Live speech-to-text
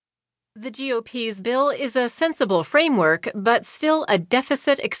The GOP's bill is a sensible framework, but still a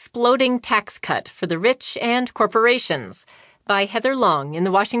deficit-exploding tax cut for the rich and corporations. By Heather Long in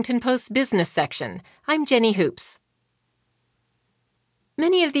the Washington Post Business section. I'm Jenny Hoops.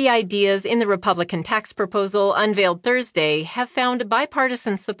 Many of the ideas in the Republican tax proposal unveiled Thursday have found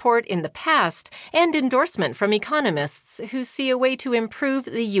bipartisan support in the past and endorsement from economists who see a way to improve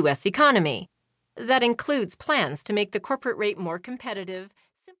the U.S. economy. That includes plans to make the corporate rate more competitive,